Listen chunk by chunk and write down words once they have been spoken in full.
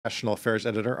National Affairs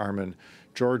editor Armin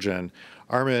Georgian.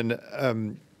 Armin,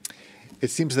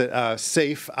 it seems that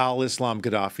Seif al-Islam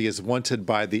Gaddafi is wanted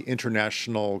by the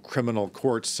International Criminal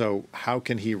Court, so how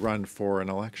can he run for an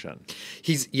election?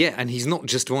 And he's not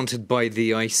just wanted by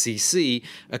the ICC.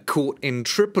 A court in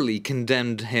Tripoli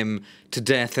condemned him to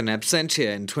death in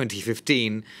absentia in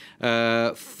 2015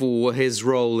 for his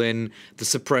role in the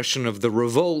suppression of the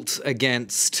revolt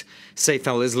against Seif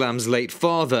al-Islam's late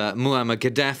father, Moamer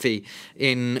Kadhafi,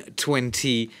 in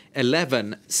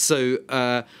 2011. So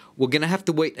we're going to have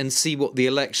to wait and see what the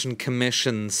Election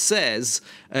Commission says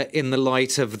in the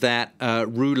light of that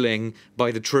ruling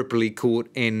by the Tripoli court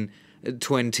in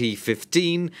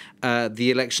 2015.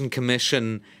 The Election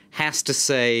Commission has to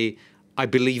say, I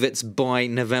believe it's by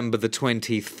November the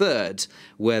 23rd,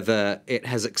 whether it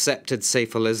has accepted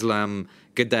Seif al-Islam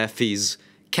Gaddafi's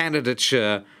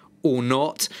candidature or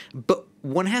not. But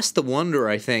one has to wonder,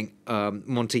 I think,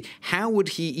 Monty, how would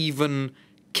he even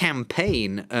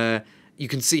campaign? You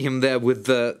can see him there with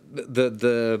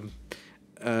the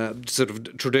sort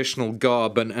of traditional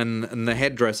garb and the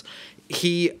headdress.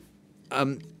 There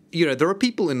are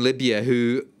people in Libya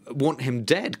who want him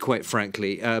dead, quite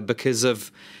frankly, because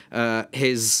of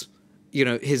his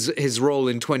role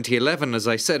in 2011, as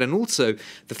I said, and also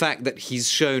the fact that he's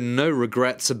shown no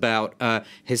regrets about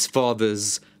his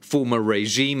father's former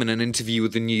regime. In an interview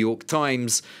with the New York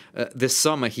Times this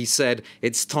summer, he said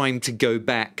it's time to go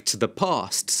back to the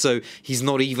past. So he's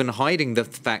not even hiding the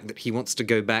fact that he wants to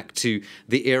go back to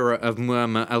the era of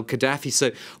Muammar al-Gaddafi.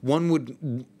 So one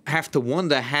would have to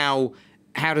wonder how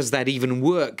does that even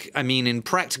work? I mean, in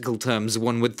practical terms,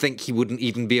 one would think he wouldn't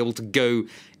even be able to go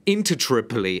into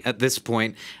Tripoli at this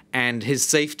point, and his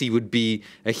safety would be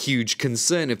a huge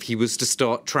concern if he was to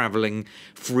start traveling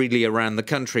freely around the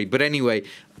country. But anyway,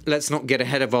 let's not get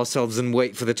ahead of ourselves and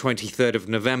wait for the 23rd of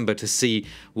November to see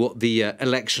what the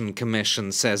Election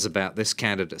Commission says about this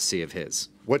candidacy of his.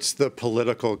 What's the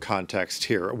political context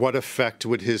here? What effect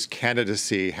would his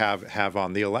candidacy have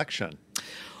on the election?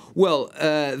 Well,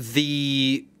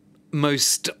 the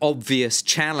most obvious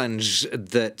challenge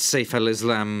that Seif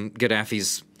al-Islam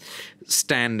Gaddafi's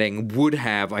standing would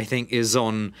have, I think, is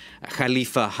on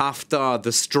Khalifa Haftar,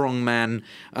 the strongman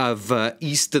of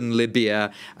eastern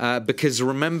Libya, because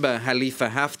remember, Khalifa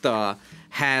Haftar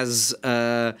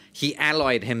he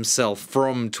allied himself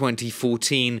from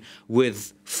 2014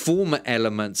 with former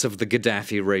elements of the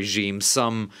Gaddafi regime,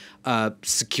 some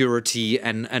security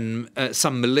and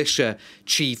some militia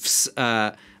chiefs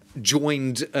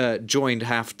joined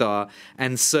Haftar,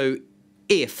 and so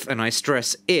if, and I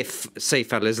stress if,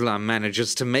 Seif al-Islam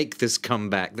manages to make this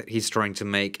comeback that he's trying to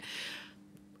make,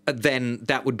 then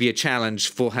that would be a challenge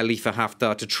for Khalifa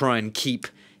Haftar to try and keep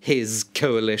his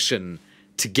coalition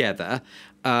together.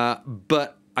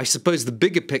 But I suppose the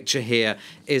bigger picture here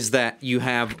is that you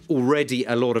have already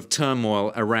a lot of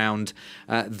turmoil around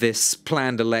this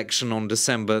planned election on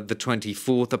December the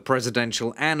 24th, a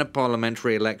presidential and a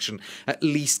parliamentary election, at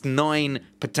least 9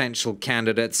 potential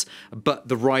candidates, but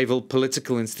the rival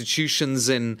political institutions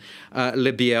in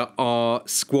Libya are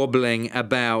squabbling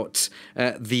about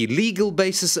the legal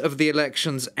basis of the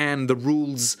elections and the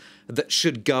rules that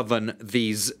should govern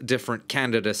these different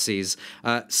candidacies.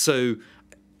 So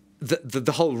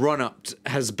the whole run-up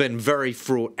has been very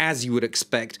fraught, as you would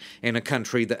expect, in a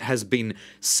country that has been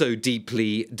so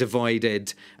deeply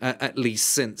divided, at least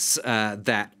since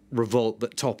that revolt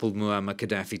that toppled Muammar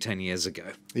Kadhafi 10 years ago.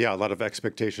 Yeah, a lot of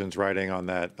expectations riding on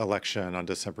that election on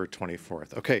December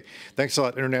 24th. Okay, thanks a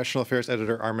lot, International Affairs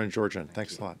editor Armin Georgian.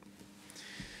 Thanks a lot.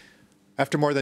 After more than